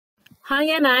Hi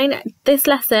Year 9, this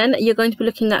lesson you're going to be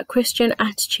looking at Christian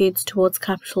attitudes towards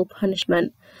capital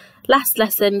punishment. Last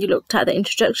lesson you looked at the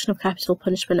introduction of capital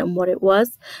punishment and what it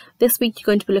was. This week you're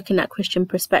going to be looking at Christian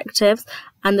perspectives,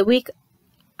 and the week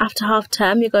after half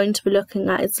term you're going to be looking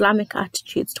at Islamic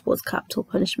attitudes towards capital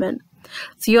punishment.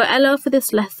 So your LO for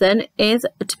this lesson is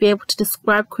to be able to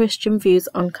describe Christian views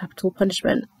on capital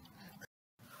punishment.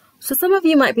 So some of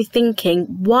you might be thinking,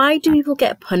 why do people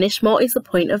get punished? What is the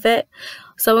point of it?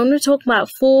 So I'm going to talk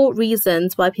about 4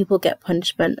 reasons why people get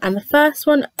punishment. And the first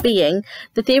one being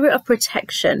the theory of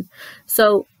protection.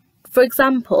 So, for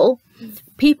example,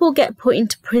 people get put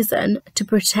into prison to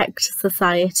protect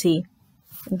society.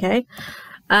 Okay.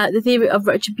 The theory of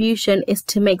retribution is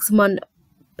to make someone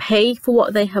pay for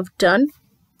what they have done.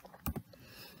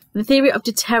 The theory of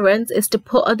deterrence is to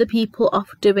put other people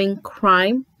off doing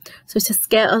crime. So to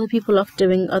scare other people off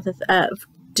doing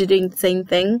the same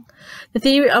thing. The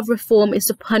theory of reform is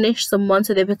to punish someone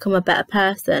so they become a better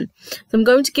person. So I'm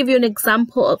going to give you an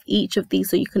example of each of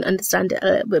these so you can understand it a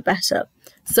little bit better.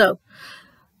 So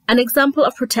an example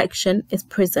of protection is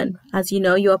prison. As you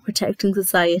know, you are protecting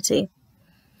society.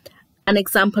 An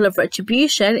example of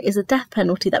retribution is a death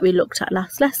penalty that we looked at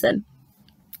last lesson.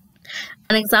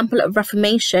 An example of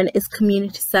reformation is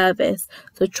community service.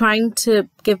 So trying to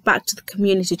give back to the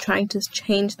community, trying to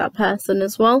change that person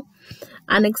as well.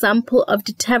 An example of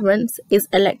deterrence is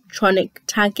electronic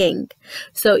tagging.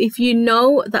 So if you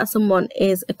know that someone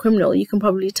is a criminal, you can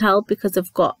probably tell because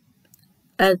they've got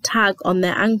a tag on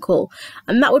their ankle.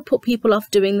 And that would put people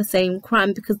off doing the same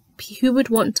crime, because who would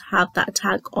want to have that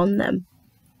tag on them?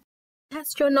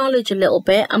 Test your knowledge a little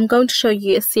bit. I'm going to show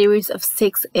you a series of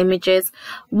 6 images.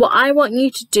 What I want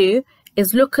you to do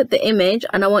is look at the image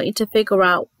and I want you to figure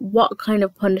out what kind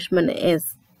of punishment it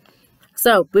is.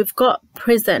 So we've got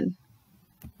prison,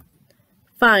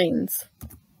 fines,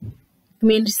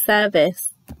 community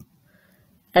service,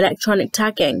 electronic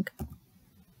tagging,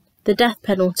 the death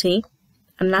penalty,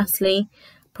 and lastly,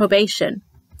 probation.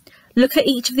 Look at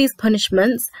each of these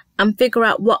punishments and figure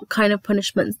out what kind of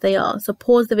punishments they are. So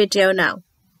pause the video now.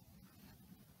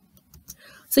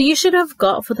 So you should have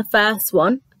got, for the first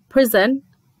one, prison.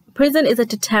 Prison is a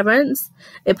deterrence,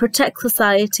 it protects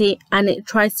society, and it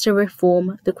tries to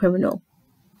reform the criminal.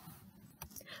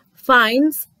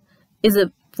 Fines is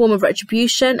a form of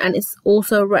retribution, and it's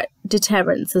also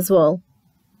deterrence as well.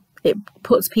 It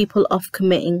puts people off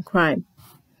committing crime.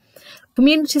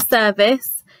 Community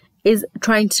service is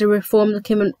trying to reform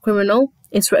the criminal,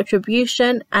 it's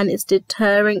retribution, and it's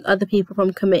deterring other people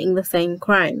from committing the same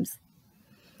crimes.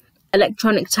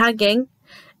 Electronic tagging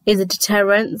is a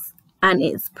deterrence, and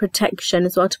it's protection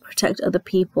as well, to protect other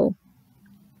people.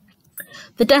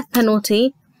 The death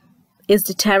penalty is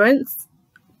deterrence,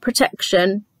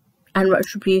 protection, and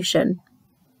retribution.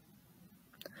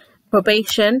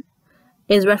 Probation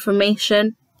is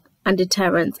reformation and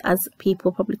deterrence, as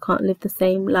people probably can't live the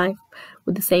same life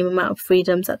with the same amount of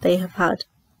freedoms that they have had.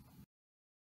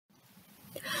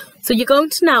 So you're going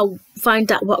to now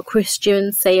find out what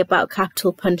Christians say about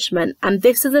capital punishment, and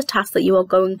this is a task that you are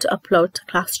going to upload to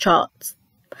class charts.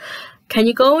 Can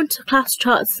you go into class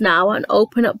charts now and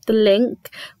open up the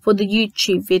link for the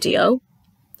YouTube video?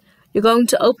 You're going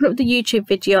to open up the YouTube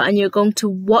video and you're going to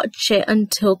watch it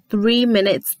until 3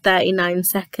 minutes 39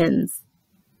 seconds.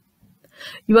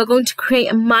 You are going to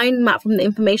create a mind map from the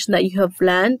information that you have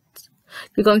learned.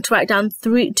 You're going to write down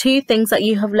 2 things that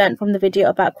you have learned from the video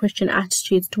about Christian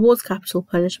attitudes towards capital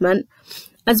punishment,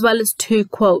 as well as 2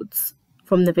 quotes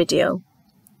from the video.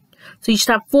 So you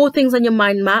should have 4 things on your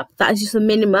mind map. That is just a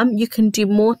minimum. You can do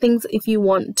more things if you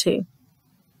want to.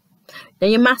 Now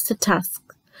your master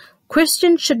task.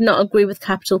 Christians should not agree with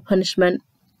capital punishment.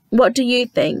 What do you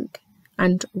think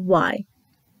and why?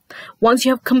 Once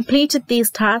you have completed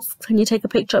these tasks, can you take a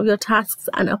picture of your tasks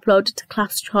and upload it to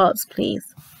class charts,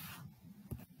 please?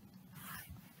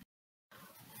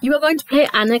 You are going to play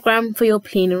anagram for your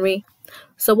plenary.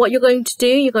 So what you're going to do,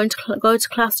 you're going to go to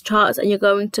class charts and you're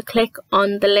going to click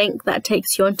on the link that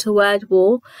takes you onto Word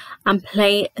Wall and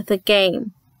play the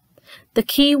game. The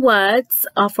key words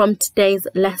are from today's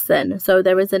lesson. So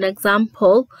there is an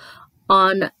example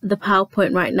on the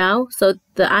PowerPoint right now. So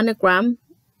the anagram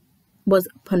was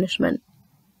punishment.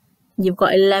 You've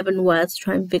got 11 words to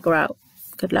try and figure out.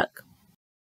 Good luck.